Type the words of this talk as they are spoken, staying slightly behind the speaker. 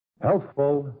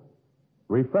Healthful,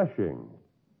 refreshing,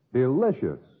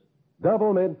 delicious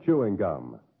Double Mint Chewing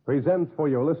Gum presents for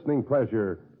your listening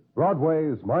pleasure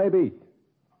Broadway's My Beat.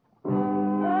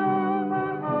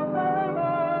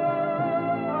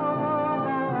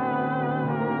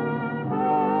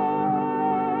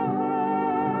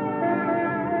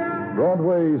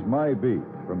 Broadway's My Beat,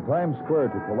 from Times Square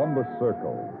to Columbus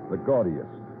Circle, the gaudiest,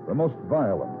 the most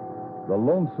violent, the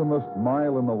lonesomest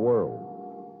mile in the world.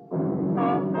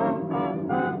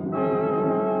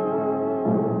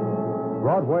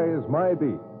 Broadway's My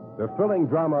Beat, the thrilling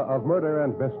drama of murder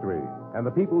and mystery, and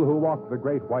the people who walk the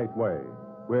Great White Way,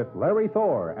 with Larry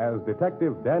Thor as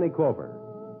Detective Danny Clover.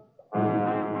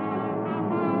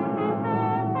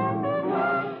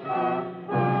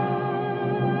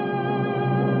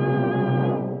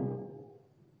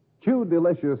 Chew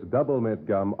delicious Double Mint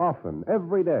Gum often,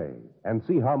 every day, and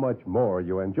see how much more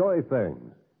you enjoy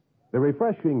things. The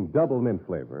refreshing Double Mint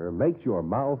flavor makes your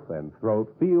mouth and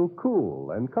throat feel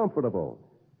cool and comfortable.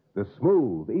 The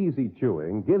smooth, easy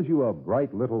chewing gives you a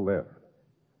bright little lift.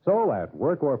 So at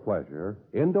work or pleasure,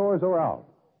 indoors or out,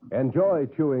 enjoy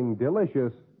chewing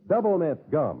delicious Double Mint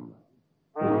Gum.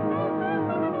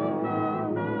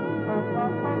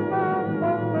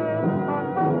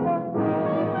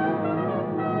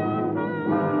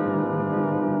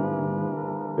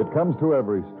 It comes to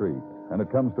every street, and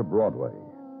it comes to Broadway.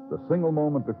 The single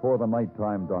moment before the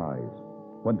nighttime dies,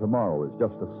 when tomorrow is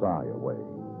just a sigh away.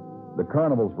 The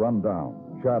carnivals run down,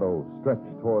 shadows stretch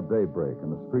toward daybreak,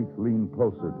 and the streets lean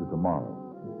closer to tomorrow.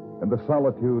 And the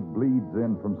solitude bleeds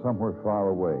in from somewhere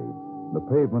far away. The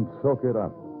pavements soak it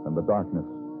up, and the darkness.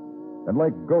 And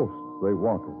like ghosts, they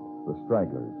walk it, the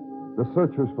stragglers, the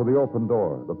searchers for the open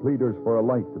door, the pleaders for a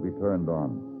light to be turned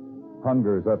on.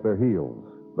 Hunger's at their heels,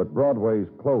 but Broadway's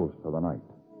closed for the night.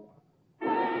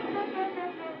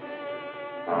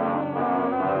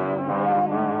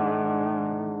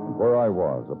 Where I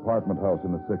was, apartment house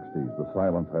in the 60s, the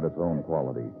silence had its own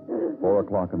quality. 4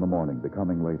 o'clock in the morning,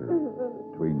 becoming later,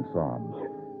 between sobs.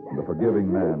 And the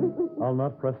forgiving man. I'll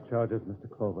not press charges, Mr.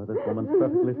 Clover. This woman's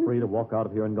perfectly free to walk out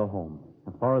of here and go home.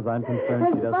 As far as I'm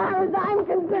concerned, she doesn't... As far as I'm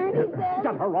concerned, he said...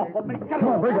 Get her off of me! Get her Come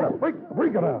on, off! break it up.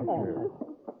 Break it out.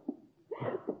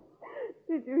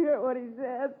 Did you hear what he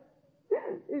said?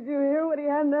 Did you hear what he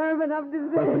had nerve enough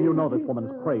to say? Listen, you know this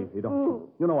woman's crazy, don't you?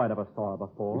 You know I never saw her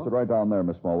before. You sit right down there,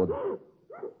 Miss Smallwood.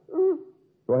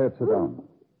 Go ahead, sit down.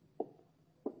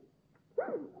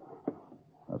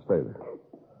 Now, stay there.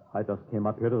 I just came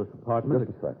up here to this apartment.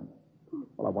 Just a second.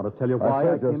 Well, I want to tell you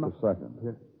why I came up. Just a second.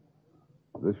 Here.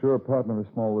 Is this your apartment, Miss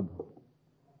Smallwood?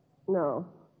 No.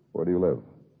 Where do you live?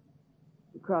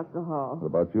 Across the hall. What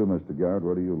about you, Mr. Garrett?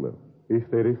 Where do you live?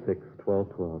 East 86,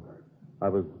 1212. I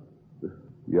was...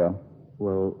 Yeah?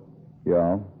 Well...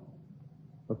 Yeah?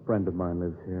 A friend of mine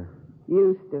lives here.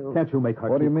 Used to. Can't you make her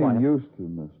What do you mean, quiet? used to,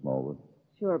 Miss Smallwood?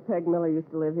 Sure, Peg Miller used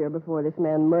to live here before this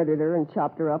man murdered her and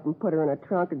chopped her up and put her in a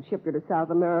trunk and shipped her to South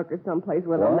America someplace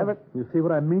where they'll never... You see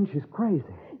what I mean? She's crazy.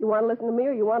 You want to listen to me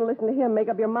or you want to listen to him? Make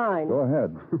up your mind. Go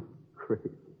ahead.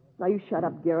 Crazy. Now, you shut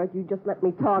up, Garrett. You just let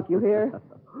me talk, you hear?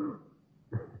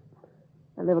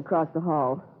 I live across the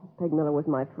hall. Peg Miller was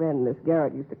my friend. This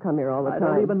Garrett used to come here all the time. I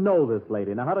don't even know this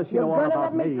lady. Now, how does she know all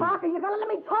about me? You're going to let me talk, or you're going to let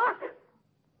me talk?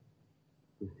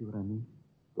 You see what I mean?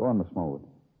 Go on, Miss Smallwood.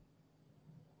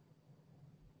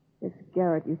 This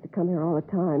Garrett used to come here all the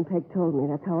time. Peg told me.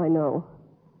 That's how I know.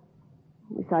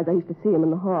 Besides, I used to see him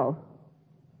in the hall.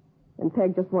 And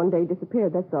Peg just one day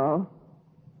disappeared, that's all.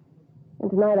 And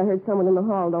tonight I heard someone in the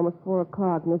hall at almost 4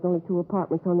 o'clock, and there's only 2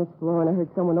 apartments on this floor, and I heard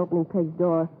someone opening Peg's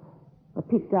door. I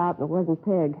peeked out, and it wasn't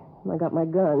Peg. And I got my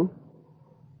gun.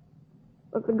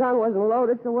 But the gun wasn't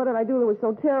loaded, so what did I do that was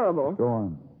so terrible? Go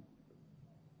on.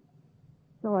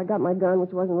 So I got my gun, which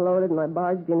wasn't loaded, and I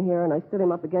barged in here, and I stood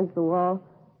him up against the wall.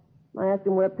 I asked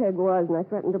him where Peg was, and I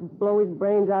threatened to blow his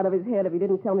brains out of his head if he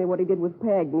didn't tell me what he did with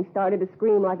Peg, and he started to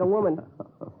scream like a woman.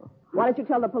 Why didn't you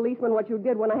tell the policeman what you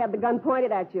did when I had the gun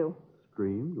pointed at you?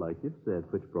 Screamed, like you said,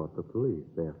 which brought the police,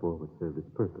 therefore which served its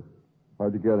purpose.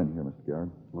 How'd you get in here, Mr. Garrett?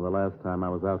 Well, the last time I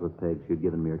was out with Peg, she'd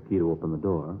given me her key to open the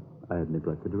door. I had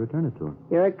neglected to return it to her.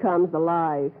 Here it comes, the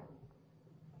lies.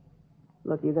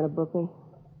 Look, you going to book me?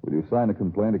 Will you sign a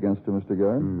complaint against her, Mr.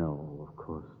 Garrett? No, of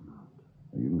course not.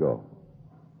 You can go.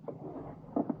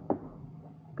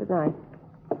 Good night.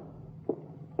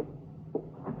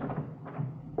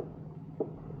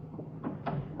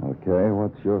 Okay,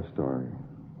 what's your story?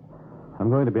 I'm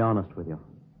going to be honest with you.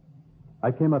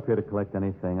 I came up here to collect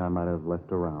anything I might have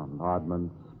left around,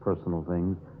 oddments, personal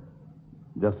things.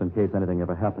 Just in case anything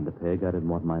ever happened to Peg, I didn't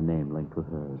want my name linked with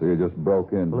hers. So you just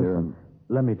broke in here and...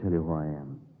 Let me tell you who I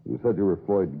am. You said you were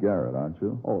Floyd Garrett, aren't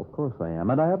you? Oh, of course I am.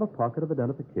 And I have a pocket of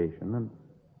identification. And,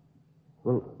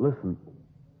 well, listen.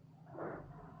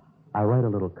 I write a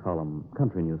little column,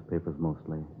 country newspapers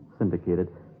mostly, syndicated.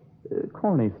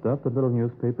 Corny stuff, the little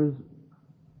newspapers.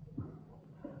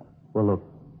 Well, look,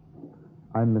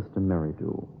 I'm Mr.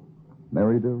 Merridew.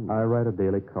 Merridew? I write a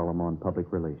daily column on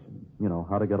public relations. You know,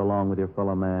 how to get along with your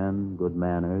fellow man, good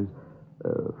manners,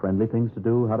 friendly things to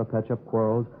do, how to patch up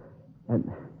quarrels. And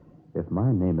if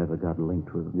my name ever got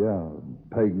linked with... Yeah,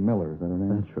 Peg Miller, is that her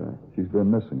name? That's right. She's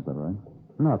been missing, is that right?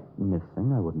 Not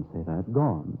missing, I wouldn't say that.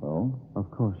 Gone. Oh? Of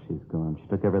course she's gone. She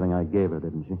took everything I gave her,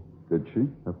 didn't she? Did she?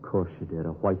 Of course she did. A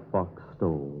white fox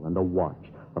stole, and a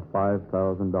watch, a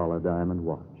 $5,000 diamond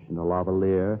watch, and a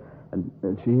lavalier, and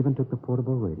she even took the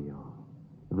portable radio.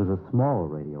 It was a small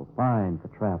radio, fine for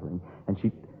traveling, and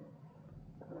she...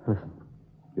 Listen.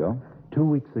 Yeah? 2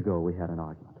 weeks ago, we had an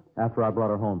argument. After I brought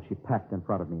her home, she packed in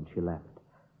front of me and she left.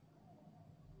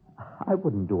 I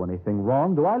wouldn't do anything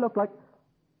wrong. Do I look like...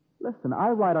 Listen, I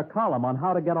write a column on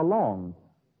how to get along.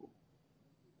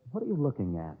 What are you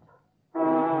looking at?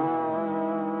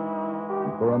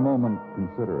 For a moment,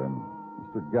 consider him.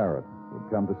 Mr. Garrett would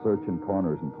come to search in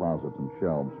corners and closets and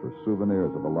shelves for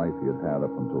souvenirs of a life he had had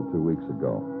up until 2 weeks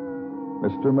ago.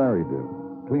 Mr. Merridew,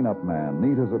 clean-up man,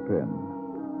 neat as a pin.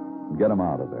 Get him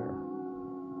out of there.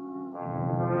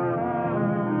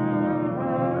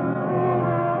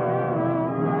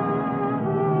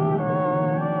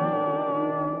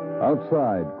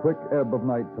 Outside, quick ebb of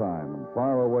nighttime, and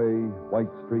far away,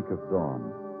 white streak of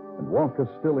dawn. And walk a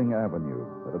stilling avenue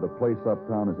that at a place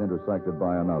uptown is intersected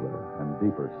by another, and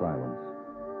deeper silence.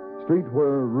 Street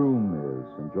where room is,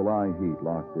 and July heat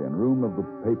locked in. Room of the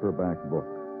paperback book,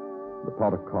 the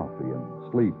pot of coffee, and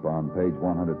sleep on page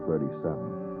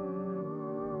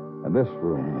 137. And this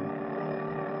room...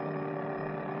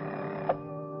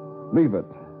 Leave it.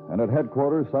 And at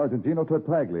headquarters, Sergeant Gino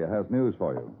Tartaglia has news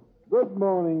for you. Good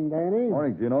morning, Danny.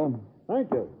 Morning, Gino.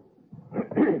 Thank you.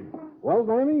 Well,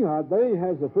 Danny, our day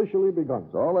has officially begun.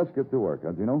 So let's get to work,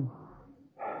 huh, Gino?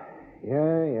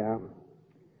 Yeah.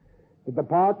 The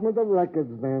Department of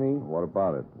Records, Danny. What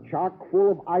about it? Chock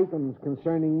full of items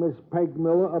concerning Miss Peg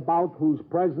Miller, about whose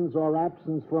presence or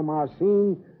absence from our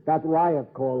scene that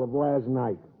riot call of last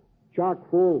night. Chock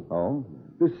full. Oh?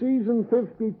 The season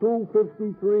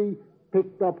 52-53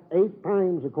 picked up 8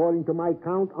 times, according to my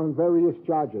count, on various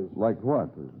charges. Like what?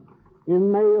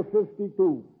 In May of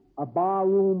 52, a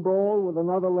barroom brawl with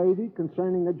another lady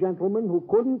concerning a gentleman who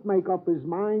couldn't make up his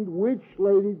mind which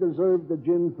lady deserved the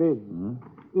gin fizz. Mm-hmm.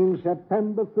 In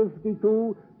September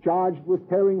 52, charged with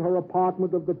tearing her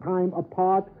apartment of the time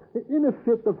apart in a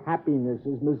fit of happiness,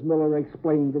 as Miss Miller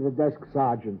explained to the desk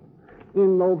sergeant.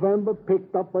 In November,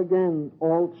 picked up again.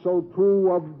 Also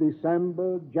true of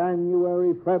December,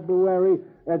 January, February,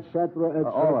 etc.,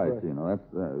 etc. All right, Gino.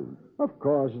 That's... Of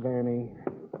course, Danny.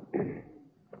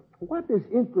 What is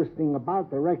interesting about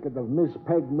the record of Miss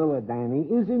Peg Miller, Danny,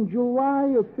 is in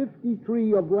July of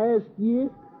 53 of last year,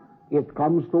 it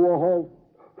comes to a halt.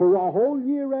 For a whole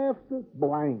year after,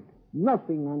 blank.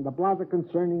 Nothing on the blotter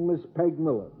concerning Miss Peg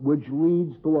Miller, which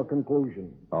leads to a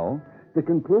conclusion. Oh? The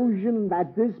conclusion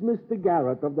that this Mr.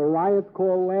 Garrett of the riot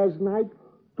call last night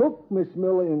took Miss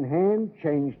Miller in hand,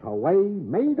 changed her way,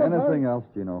 made of her... Anything else,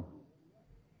 Gino?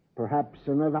 Perhaps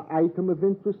another item of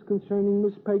interest concerning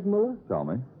Miss Peg Miller? Tell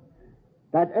me.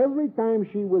 That every time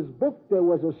she was booked, there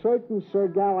was a certain Sir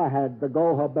Galahad to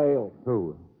go her bail.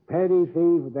 Who? Petty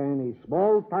thief, Danny.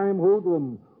 Small-time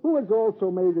hoodlum, who has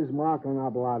also made his mark on our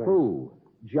blotter. Who?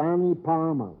 Johnny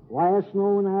Palmer. Last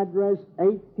known address,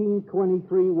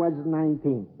 1823 West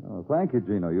 19th. Oh, thank you,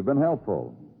 Gino. You've been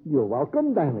helpful. You're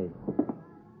welcome, Danny.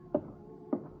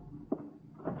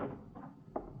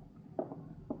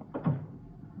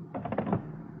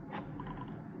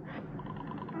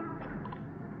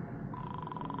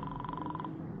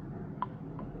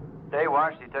 Day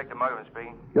Watch, Detective Muggavan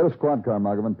speaking. Get a squad car,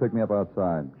 Muggavan. Pick me up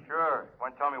outside. Sure.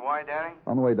 Want to tell me why, Danny?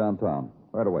 On the way downtown.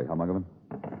 Right away, huh, Muggavan?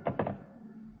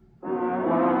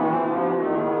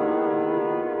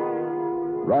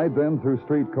 Ride then through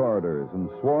street corridors and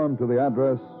swarm to the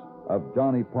address of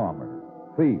Johnny Palmer,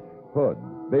 thief, hood,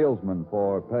 bailsman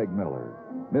for Peg Miller,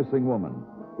 missing woman,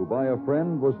 who by a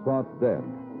friend was thought dead.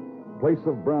 Place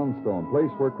of brownstone,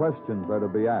 place where questions are to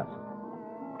be asked.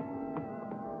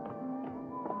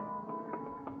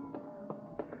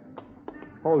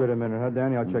 Hold it a minute, huh,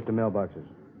 Danny? I'll check the mailboxes.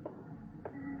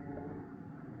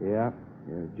 Yeah,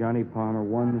 Johnny Palmer,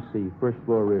 1C, first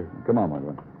floor rear. Come on,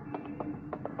 Muggavan.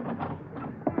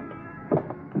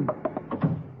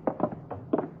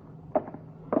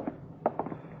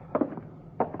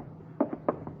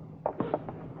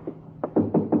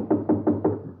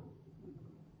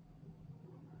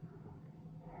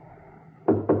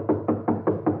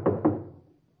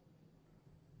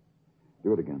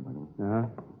 Do it again, Michael.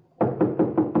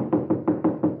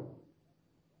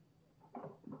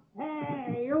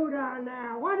 Hey, you down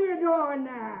there. What are you doing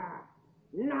there?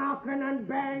 Knocking and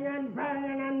banging,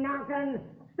 banging and knocking.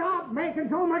 Stop making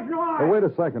so much noise. Hey, wait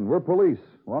a second. We're police.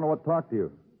 We want to talk to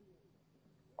you.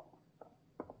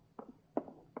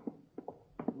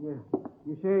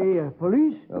 You say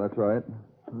police? Yeah, that's right.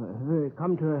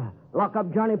 Come to lock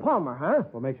up Johnny Palmer, huh?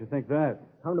 What makes you think that?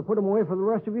 Come to put him away for the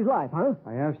rest of his life, huh?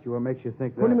 I asked you what makes you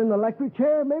think that. Put him in the electric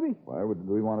chair, maybe? Why would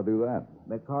we want to do that?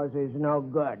 Because he's no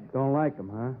good. Don't like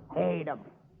him, huh? Hate him.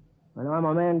 And I'm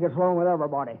a man gets along with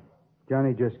everybody.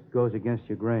 Johnny just goes against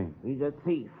your grain. He's a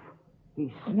thief.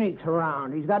 He sneaks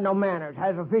around. He's got no manners,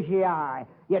 has a fishy eye.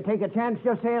 You take a chance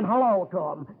just saying hello to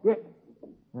him.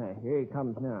 Hey, here he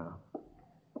comes now.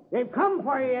 They've come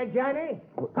for you, Johnny.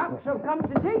 Cops have come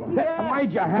to take you.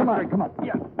 Mind your hand. Come on.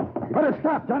 Yeah. You better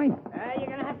stop, Johnny. You're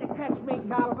going to have to catch me,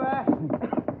 Calvert.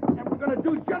 And we're going to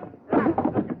do just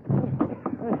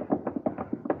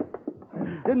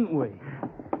Didn't we?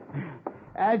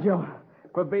 Agile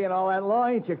for being all that law,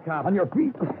 ain't you, cop? on your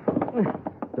feet.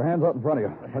 Put your hands out in front of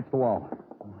you. Touch the wall.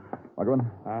 Muggavan?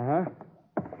 Uh-huh.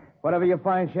 Whatever you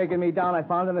find shaking me down, I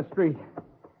found in the street.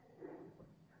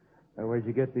 Where'd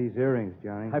you get these earrings,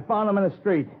 Johnny? I found them in the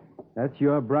street. That's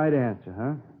your bright answer,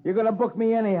 huh? You're going to book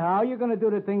me anyhow. You're going to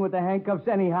do the thing with the handcuffs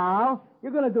anyhow.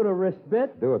 You're going to do the wrist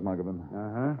bit. Do it,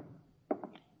 Muggavan. Uh-huh.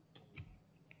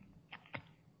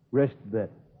 Wrist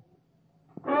bit.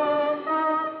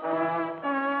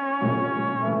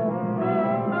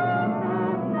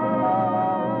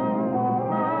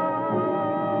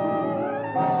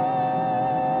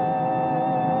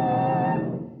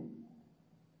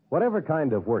 Whatever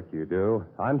kind of work you do,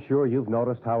 I'm sure you've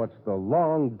noticed how it's the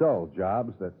long, dull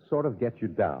jobs that sort of get you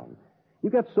down. You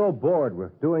get so bored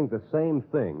with doing the same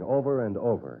thing over and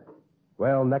over.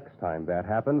 Well, next time that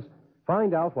happens,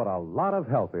 find out what a lot of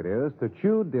help it is to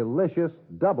chew delicious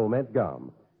double mint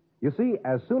gum. You see,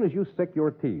 as soon as you stick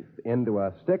your teeth into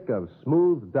a stick of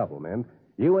smooth double mint,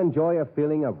 you enjoy a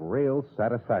feeling of real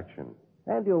satisfaction.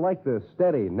 And you'll like the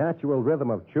steady, natural rhythm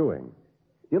of chewing.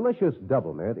 Delicious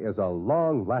double mint is a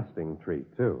long-lasting treat,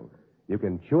 too. You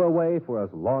can chew away for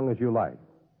as long as you like.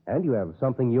 And you have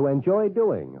something you enjoy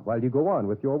doing while you go on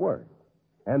with your work.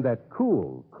 And that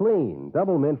cool, clean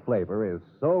double mint flavor is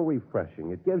so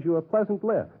refreshing, it gives you a pleasant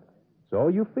lift. So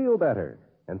you feel better,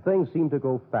 and things seem to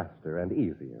go faster and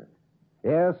easier.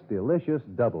 Yes, delicious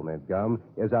double mint gum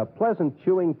is a pleasant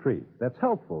chewing treat that's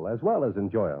helpful as well as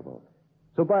enjoyable.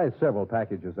 So buy several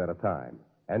packages at a time.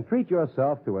 And treat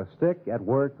yourself to a stick at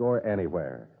work or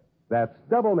anywhere. That's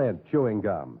double mint chewing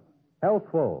gum.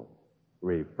 Healthful,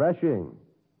 refreshing,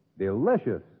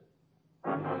 delicious.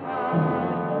 We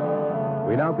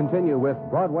now continue with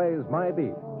Broadway's My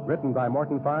Beat, written by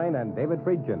Morton Fine and David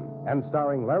Friedkin, and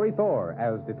starring Larry Thor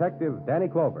as Detective Danny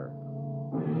Clover.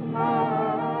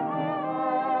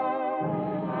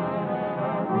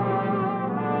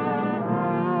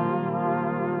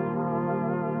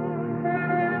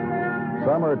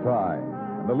 Summertime.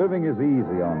 And the living is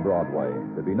easy on Broadway,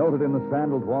 to be noted in the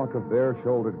sandaled walk of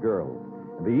bare-shouldered girls,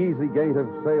 and the easy gait of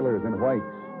sailors in whites,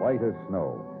 white as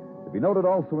snow. To be noted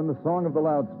also in the song of the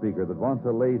loudspeaker that wants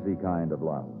a lazy kind of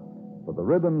love. For the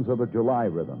rhythms are the July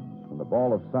rhythms, when the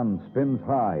ball of sun spins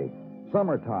high.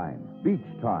 Summertime, beach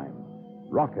time,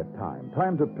 rocket time,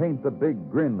 time to paint the big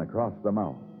grin across the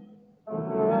mouth.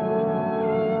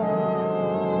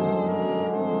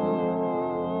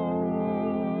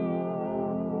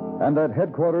 And at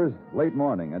headquarters, late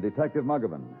morning, and Detective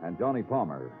Muggavan and Johnny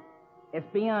Palmer. It's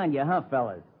beyond you, huh,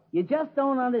 fellas? You just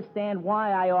don't understand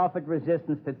why I offered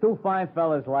resistance to two fine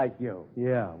fellas like you.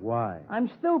 Yeah, why?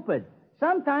 I'm stupid.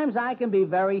 Sometimes I can be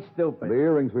very stupid. The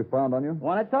earrings we found on you?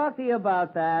 Want to talk to you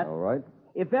about that. All right.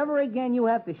 If ever again you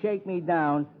have to shake me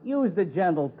down, use the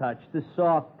gentle touch, the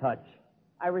soft touch.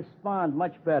 I respond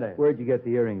much better. Where'd you get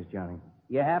the earrings, Johnny?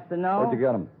 You have to know? Where'd you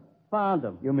get them? Found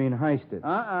them. You mean heisted?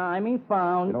 I mean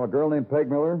found. You know a girl named Peg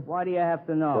Miller? Why do you have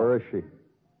to know? Where is she?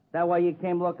 That why you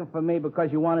came looking for me because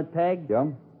you wanted Peg? Yeah?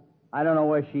 I don't know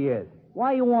where she is.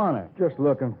 Why you want her? Just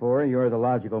looking for her. You're the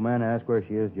logical man to ask where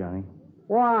she is, Johnny.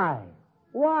 Why?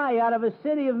 Why, out of a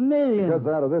city of millions? Because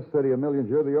out of this city of millions,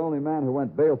 you're the only man who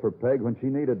went bail for Peg when she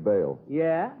needed bail.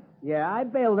 Yeah, I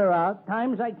bailed her out.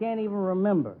 Times I can't even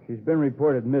remember. She's been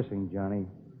reported missing, Johnny.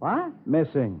 What?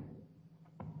 Missing.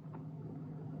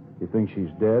 You think she's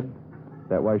dead? Is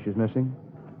that why she's missing?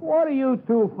 What are you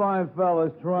two fine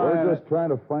fellas trying? We're just trying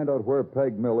to find out where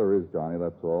Peg Miller is, Johnny,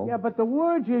 that's all. Yeah, but the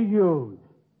words you use.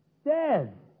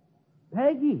 Dead.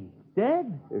 Peggy,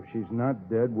 dead? If she's not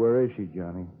dead, where is she,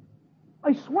 Johnny?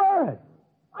 I swear it.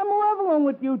 I'm leveling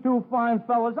with you two fine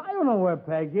fellas. I don't know where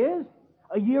Peg is.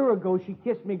 A year ago, she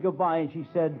kissed me goodbye and she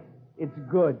said, "It's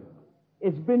good.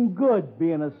 It's been good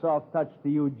being a soft touch to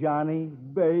you, Johnny,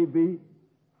 baby."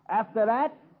 After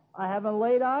that, I haven't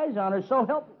laid eyes on her, so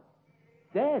help me.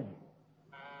 Dead.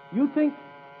 You think...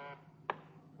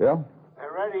 Yeah?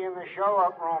 They're ready in the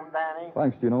show-up room, Danny.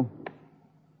 Thanks, Gino.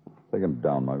 Take him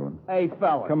down, Muggavan. Hey,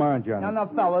 fellas. Come on, Johnny. Now,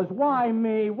 fellas, why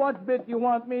me? What bit you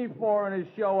want me for in a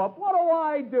show-up? What do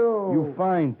I do? You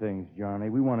find things, Johnny.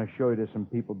 We want to show you there's some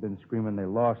people been screaming they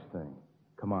lost things.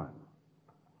 Come on.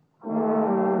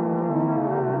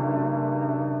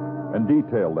 In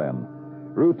detail, then.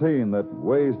 Routine that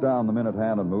weighs down the minute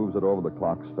hand and moves it over the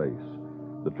clock's face.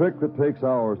 The trick that takes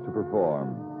hours to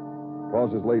perform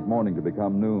causes late morning to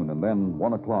become noon, and then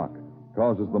 1 o'clock.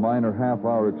 Causes the minor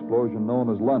half-hour explosion known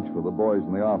as lunch for the boys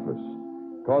in the office.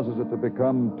 Causes it to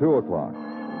become 2 o'clock.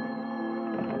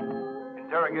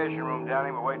 Interrogation room,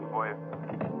 Danny. We're waiting for you.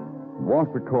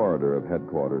 Walk the corridor of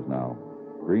headquarters now.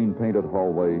 Green-painted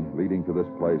hallway leading to this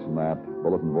place and that.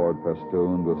 Bulletin board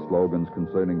festooned with slogans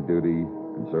concerning duty,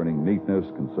 concerning neatness,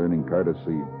 concerning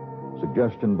courtesy.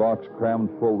 Suggestion box crammed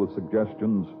full with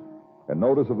suggestions. And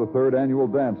notice of the 3rd annual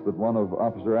dance that one of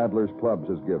Officer Adler's clubs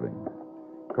is giving.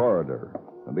 Corridor,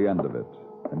 and the end of it,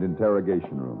 and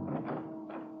interrogation room.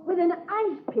 With an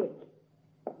ice pick.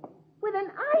 With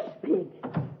an ice pick.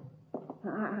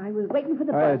 I was waiting for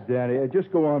the bus. Danny.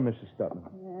 Just go on, Mrs.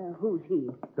 Stutman. Who's he?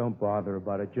 Don't bother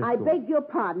about it. Just I go. beg your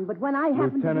pardon, but when I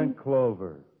happen Lieutenant to be...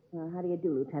 Clover. How do you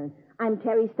do, Lieutenant? I'm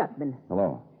Terry Stutman.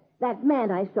 Hello. That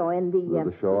man I saw in the...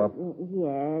 The show-up?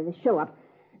 Yeah, the show-up.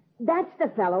 That's the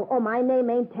fellow. Oh, my name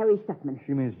ain't Terry Stutman.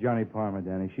 She means Johnny Palmer,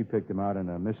 Danny. She picked him out, and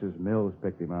Mrs. Mills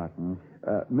picked him out.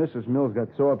 Mrs. Mills got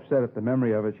so upset at the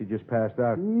memory of it, she just passed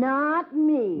out. Not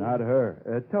me. Not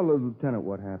her. Tell the lieutenant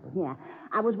what happened. Yeah.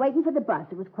 I was waiting for the bus.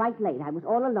 It was quite late. I was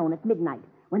all alone at midnight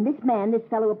when this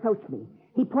fellow approached me.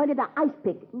 He pointed an ice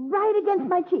pick right against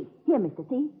my cheek. Here, mister,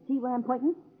 see? See where I'm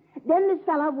pointing? Then this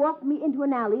fella walked me into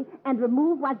an alley and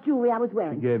removed what jewelry I was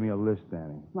wearing. She gave me a list,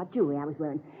 Danny. What jewelry I was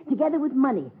wearing, together with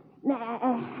money.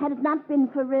 Had it not been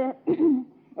for,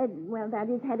 had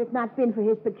it not been for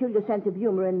his peculiar sense of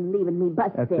humor and leaving me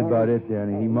bust That's there. about it,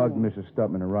 Danny. He mugged Mrs.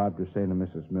 Stutman and robbed her, saying to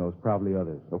Mrs. Mills. Probably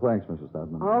others. Well, thanks, Mrs.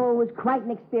 Stutman. Oh, it was quite an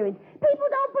experience. People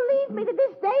don't believe me to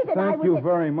this day that I was... Thank you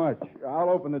very much. I'll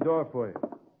open the door for you.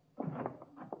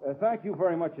 Thank you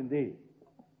very much indeed.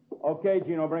 Okay,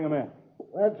 Gino, bring him in.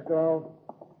 Let's go.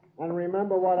 And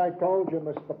remember what I told you,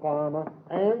 Mr. Palmer.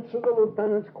 Answer the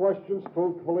lieutenant's questions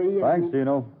truthfully. Thanks,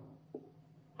 Gino.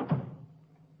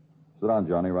 Sit down,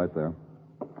 Johnny, right there.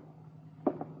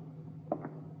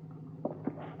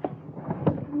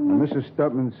 Mrs.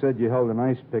 Stutman said you held an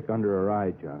ice pick under her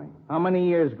eye, Johnny. How many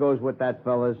years goes with that,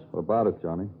 fellas? What about it,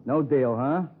 Johnny? No deal,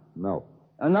 huh? No.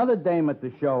 Another dame at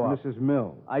the show-up. Mrs.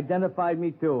 Mills. Identified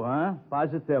me, too, huh?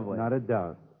 Positively. Not a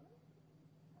doubt.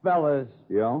 Fellas,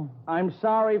 Yeah? I'm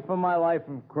sorry for my life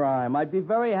of crime. I'd be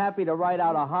very happy to write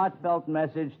out a heartfelt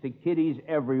message to kiddies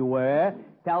everywhere,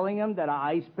 telling them that an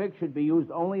ice pick should be used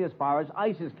only as far as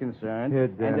ice is concerned. Here,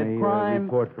 Danny, and that crime...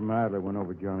 report from Adler went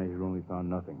over Johnny's room. He found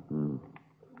nothing.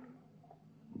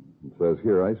 It says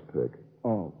here, ice pick.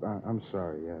 Oh, I'm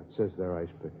sorry. Yeah, it says there,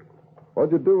 ice pick.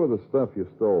 What'd you do with the stuff you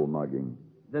stole, mugging?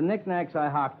 The knickknacks I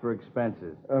hocked for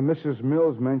expenses. Mrs.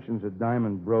 Mills mentions a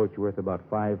diamond brooch worth about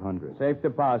 $500. Safe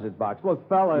deposit box. Look,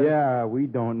 fellas... Yeah, we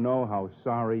don't know how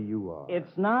sorry you are.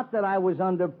 It's not that I was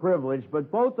underprivileged, but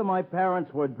both of my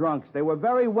parents were drunks. They were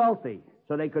very wealthy,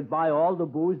 so they could buy all the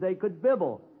booze they could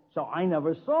bibble. So I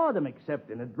never saw them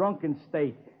except in a drunken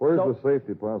state. Where's the safe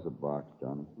deposit box,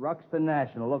 Johnny? Ruxton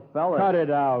National. Look, fellas... Cut it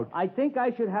out. I think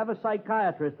I should have a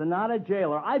psychiatrist and not a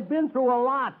jailer. I've been through a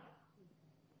lot.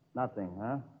 Nothing,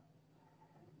 huh?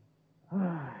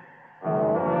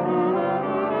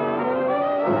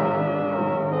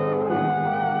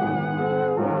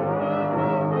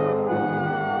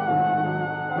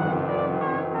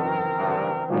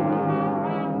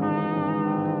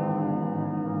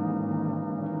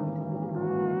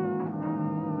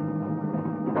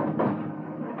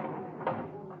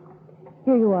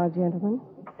 Here you are, gentlemen.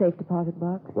 Safe deposit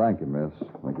box. Thank you, miss.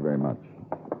 Thank you very much.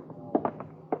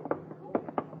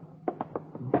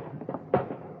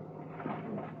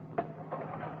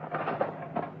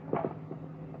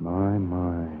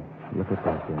 My. Look at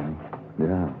that, Danny.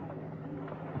 Yeah.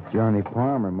 Johnny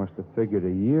Palmer must have figured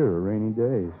a year of rainy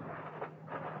days.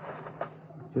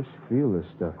 Just feel this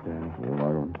stuff, Danny.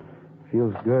 Well,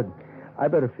 Feels good. I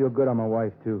better feel good on my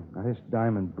wife, too. Now, this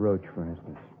diamond brooch, for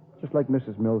instance. Just like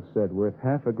Mrs. Mills said, worth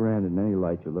 $500 in any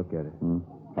light you look at it.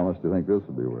 How much do you think this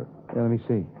would be worth? Yeah, let me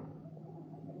see.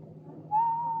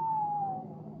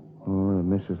 Oh, the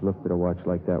missus looked at a watch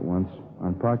like that once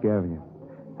on Park Avenue.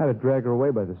 Had to drag her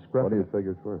away by the scruff. What do you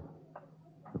figure it's worth?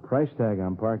 The price tag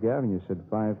on Park Avenue said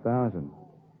 $5,000.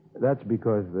 That's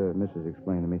because, the missus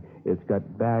explained to me, it's got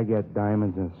baguette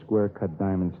diamonds and square-cut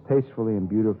diamonds, tastefully and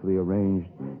beautifully arranged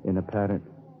in a pattern.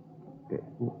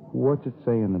 What's it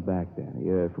say in the back, Danny?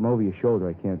 From over your shoulder,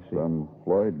 I can't see. From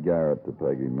Floyd Garrett to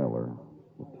Peggy Miller,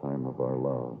 the time of our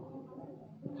love.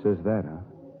 It says that,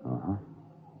 huh? Uh-huh.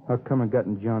 How come it got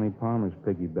in Johnny Palmer's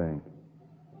piggy bank?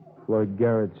 Floyd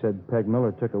Garrett said Peg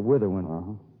Miller took it with her when...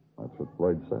 Uh-huh. That's what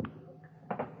Floyd said.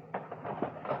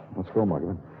 Let's go,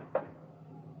 Muggavan.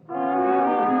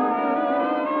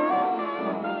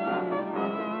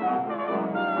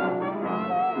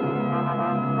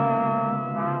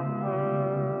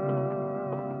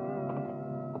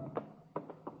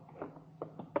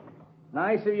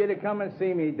 Nice of you to come and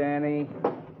see me, Danny.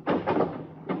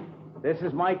 This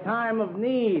is my time of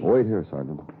need. Wait here,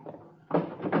 Sergeant.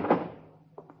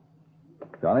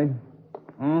 Johnny?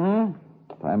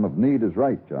 Mm-hmm. Time of need is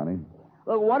right, Johnny.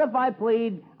 Look, what if I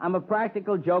plead I'm a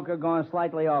practical joker going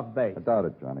slightly off base? I doubt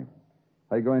it, Johnny.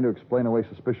 How are you going to explain away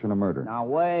suspicion of murder? Now,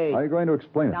 wait. How are you going to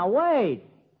explain it? Now, wait.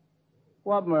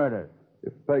 What murder?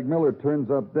 If Peg Miller turns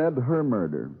up dead, her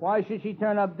murder. Why should she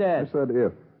turn up I dead? said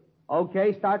if.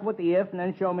 Okay, start with the if and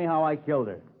then show me how I killed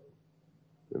her.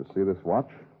 You ever see this watch?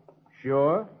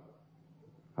 Sure.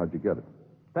 How'd you get it?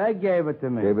 Peg gave it to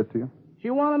me. Gave it to you? She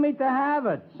wanted me to have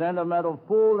it. Sentimental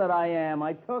fool that I am.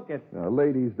 I took it. A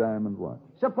lady's diamond watch.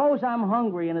 Suppose I'm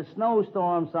hungry in a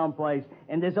snowstorm someplace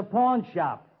and there's a pawn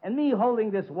shop and me holding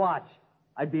this watch.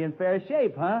 I'd be in fair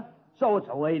shape, huh? So it's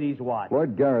a lady's watch.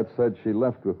 Floyd Garrett said she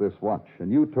left with this watch,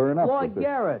 and you turn up Floyd with this.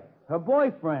 Garrett, her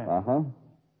boyfriend. Uh-huh.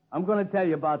 I'm going to tell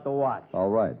you about the watch. All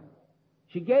right.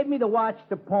 She gave me the watch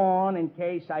to pawn in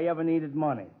case I ever needed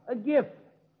money. A gift.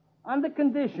 On the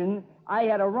condition I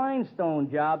had a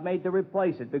rhinestone job made to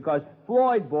replace it because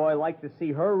Floyd boy liked to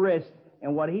see her wrist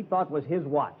and what he thought was his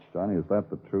watch. Johnny, is that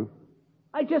the truth?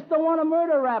 I just don't want a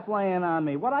murder rap laying on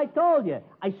me. What I told you.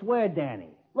 I swear, Danny.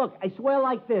 Look, I swear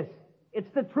like this. It's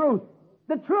the truth.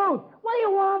 The truth. What do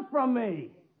you want from me?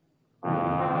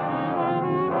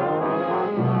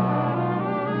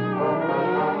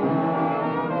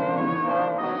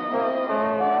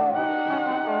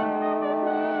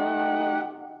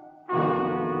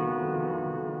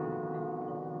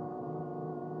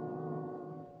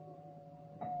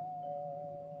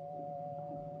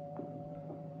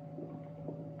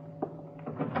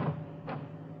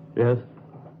 Yes?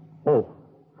 Oh,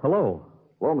 hello.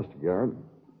 Well, Mr. Garrett,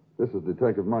 this is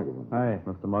Detective Muggavan. Hi,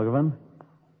 Mr. Muggavan.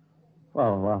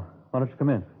 Well, why don't you come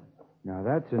in? Now,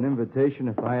 that's an invitation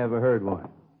if I ever heard one.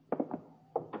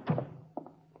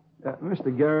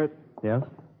 Mr. Garrett, Yes?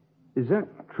 is that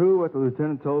true what the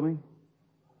lieutenant told me?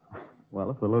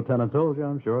 Well, if the lieutenant told you,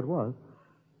 I'm sure it was.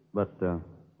 But,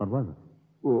 what was it?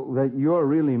 Well, that you're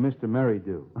really Mr.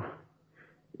 Merridew.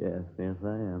 Yes, I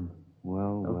am.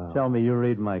 Well, Don't tell me you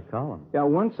read my column. Yeah,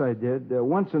 once I did.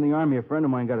 Once in the Army, a friend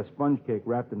of mine got a sponge cake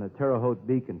wrapped in a Terre Haute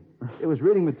beacon. It was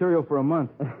reading material for a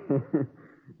month.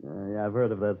 Yeah, I've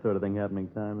heard of that sort of thing happening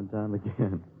time and time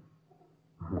again.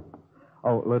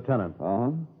 Oh, Lieutenant,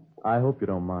 Uh-huh. I hope you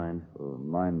don't mind.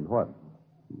 Mind what?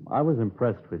 I was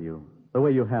impressed with you, the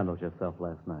way you handled yourself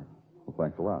last night. Well,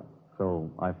 thanks a lot.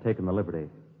 So I've taken the liberty.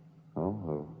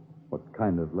 Oh, what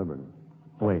kind of liberty?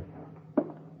 Wait.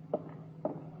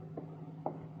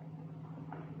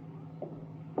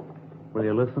 Will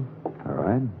you listen? All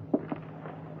right.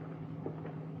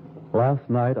 Last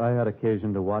night, I had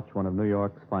occasion to watch one of New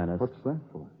York's finest. What's that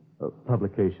for?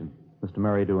 Publication. Mr.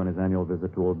 Merridew on his annual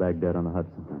visit to Old Baghdad on the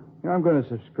Hudson. I'm going to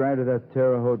subscribe to that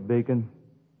Terre Haute beacon.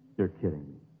 You're kidding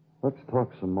me. Let's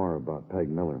talk some more about Peg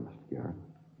Miller, Mr. Garrett.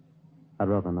 I'd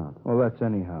rather not. Well, that's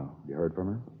anyhow. You heard from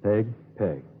her? Peg?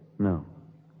 Peg. No.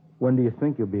 When do you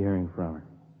think you'll be hearing from her?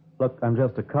 Look, I'm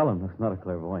just a columnist, not a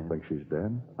clairvoyant. Think she's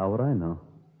dead? How would I know?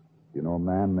 You know a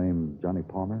man named Johnny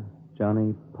Palmer?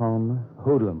 Johnny Palmer?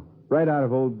 Hoodlum. Right out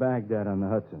of Old Baghdad on the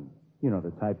Hudson. You know,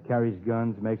 the type carries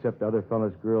guns, makes up to other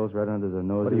fellas' girls right under their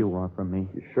noses. What do you want from me?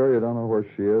 You sure you don't know where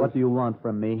she is? What do you want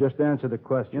from me? Just answer the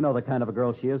question. You know the kind of a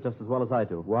girl she is just as well as I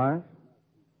do. What?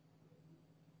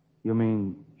 You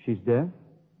mean she's dead?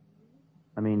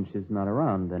 I mean, she's not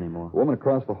around anymore. The woman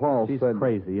across the hall She's said...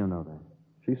 crazy, you know that.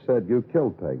 She said you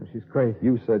killed Peg. She's crazy.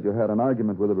 You said you had an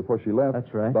argument with her before she left.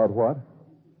 That's right. About what?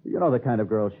 You know the kind of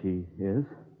girl she is.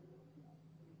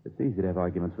 It's easy to have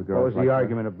arguments with girls What was like the her.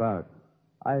 argument about?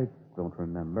 I don't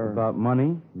remember. About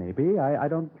money? Maybe. I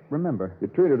don't remember. You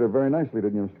treated her very nicely,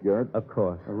 didn't you, Mr. Garrett? Of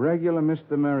course. A regular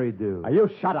Mr. Merridew. Now, you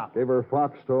shut up. Gave her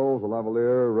Fox stoles, a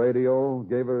lavalier, radio.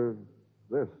 Gave her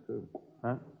this, too.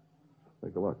 Huh?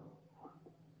 Take a look.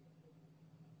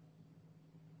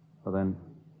 Well, then,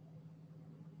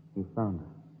 you found her.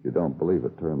 If you don't believe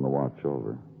it, turn the watch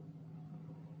over.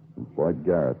 And Floyd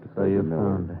Garrett to So you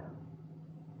found her.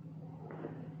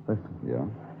 Listen. Yeah?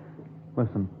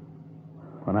 Listen.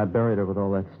 When I buried her with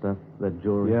all that stuff, that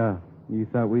jewelry... Yeah. You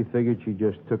thought we figured she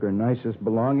just took her nicest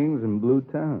belongings and blew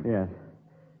town? Yes.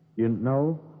 You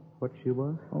know what she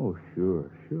was? Oh,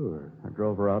 sure. I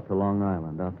drove her out to Long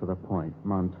Island, out to the point,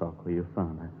 Montauk, where you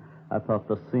found her. I thought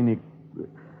the scenic...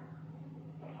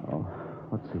 Oh,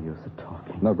 what's the use of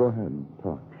talking? No, go ahead and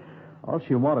talk. All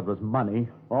she wanted was money.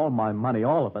 All my money,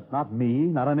 all of it. Not me,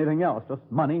 not anything else. Just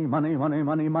money, money, money,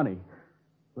 money, money.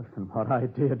 Listen, what I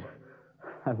did,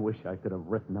 I wish I could have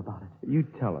written about it. You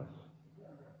tell us.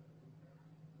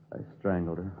 I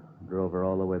strangled her. Drove her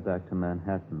all the way back to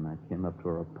Manhattan. I came up to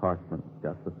her apartment,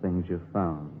 got the things you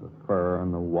found, the fur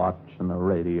and the watch and the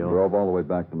radio. Drove all the way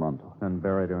back to Montauk. And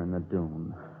buried her in the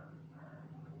dune.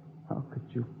 How could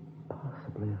you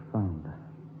possibly have found her?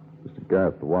 Mr.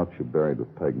 Garrett, the watch you buried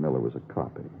with Peg Miller was a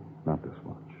copy, not this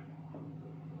watch.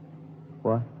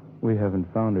 What? We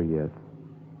haven't found her yet.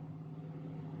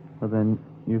 Well, then,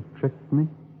 you've tricked me?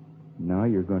 Now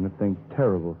you're going to think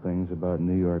terrible things about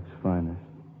New York's finest.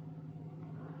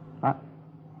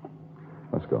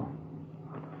 Let's go.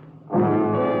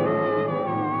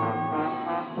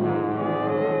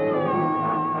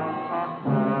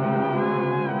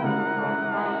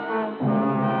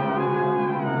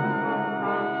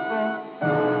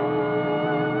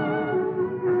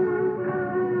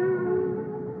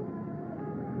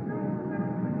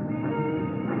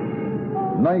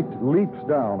 Night leaps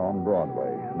down on Broadway,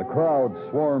 and the crowd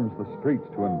swarms the streets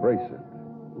to embrace it.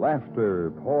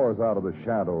 Laughter pours out of the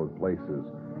shadowed places.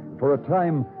 For a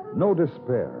time, no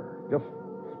despair, just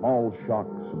small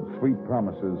shocks and sweet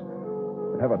promises.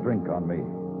 Have a drink on me.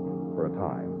 For a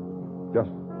time. Just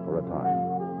for a time.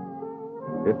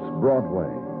 It's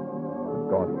Broadway, the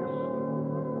gaudiest,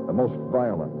 the most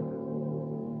violent,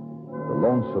 the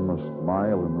lonesomest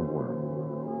mile in the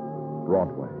world.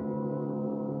 Broadway,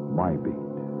 my beat.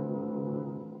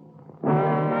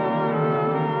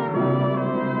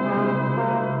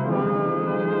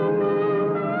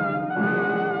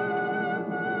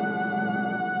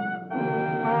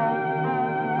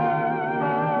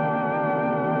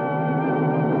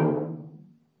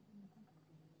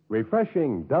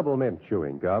 Refreshing double mint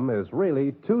chewing gum is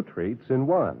really two treats in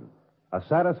one. A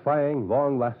satisfying,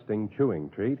 long-lasting chewing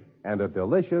treat and a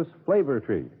delicious flavor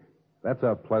treat. That's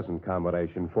a pleasant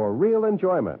combination for real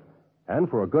enjoyment and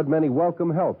for a good many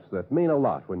welcome helps that mean a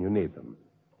lot when you need them.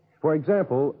 For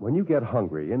example, when you get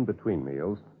hungry in between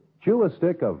meals, chew a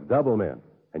stick of double mint,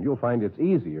 and you'll find it's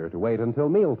easier to wait until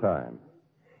mealtime.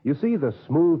 You see, the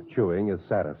smooth chewing is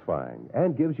satisfying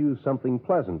and gives you something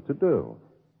pleasant to do.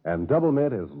 And double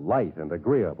mint is light and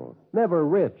agreeable, never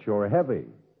rich or heavy.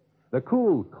 The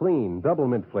cool, clean double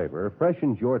mint flavor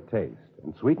freshens your taste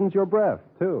and sweetens your breath,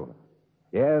 too.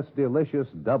 Yes, delicious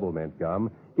double mint gum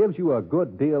gives you a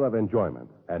good deal of enjoyment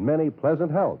and many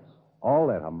pleasant helps, all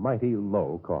at a mighty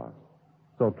low cost.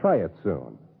 So try it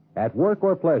soon, at work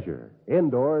or pleasure,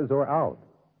 indoors or out.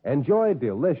 Enjoy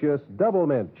delicious double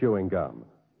mint chewing gum.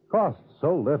 Costs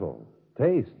so little,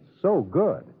 tastes so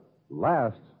good,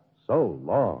 lasts so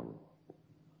long.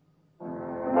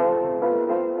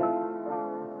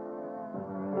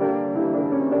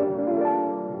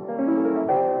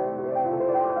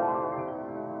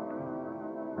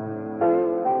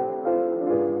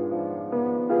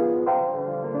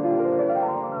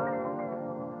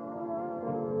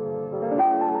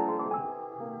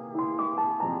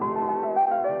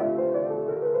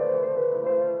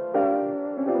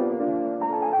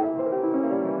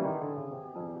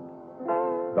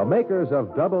 The makers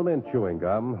of Double Mint Chewing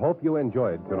Gum hope you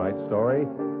enjoyed tonight's story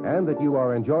and that you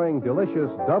are enjoying delicious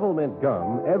Double Mint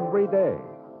Gum every day.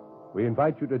 We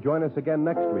invite you to join us again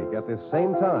next week at this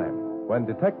same time when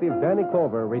Detective Danny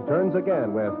Clover returns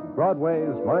again with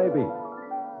Broadway's My Beat.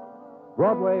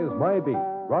 Broadway's My Beat,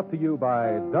 brought to you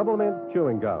by Double Mint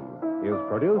Chewing Gum, is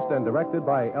produced and directed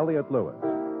by Elliott Lewis,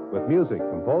 with music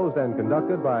composed and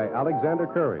conducted by Alexander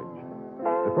Courage.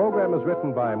 The program is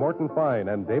written by Morton Fine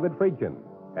and David Friedkin,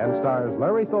 and stars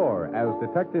Larry Thor as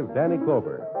Detective Danny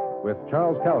Clover, with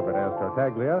Charles Calvert as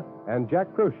Tartaglia and Jack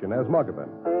Kruschen as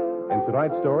Muggavan. In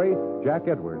tonight's story, Jack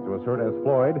Edwards was heard as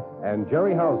Floyd and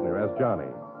Jerry Hausner as Johnny.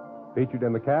 Featured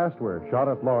in the cast were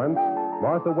Charlotte Lawrence,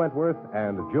 Martha Wentworth,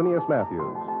 and Junius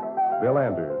Matthews. Bill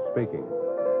Anders speaking.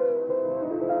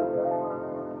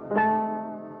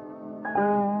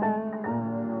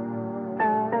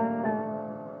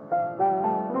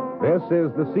 This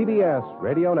is the CBS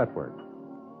Radio Network.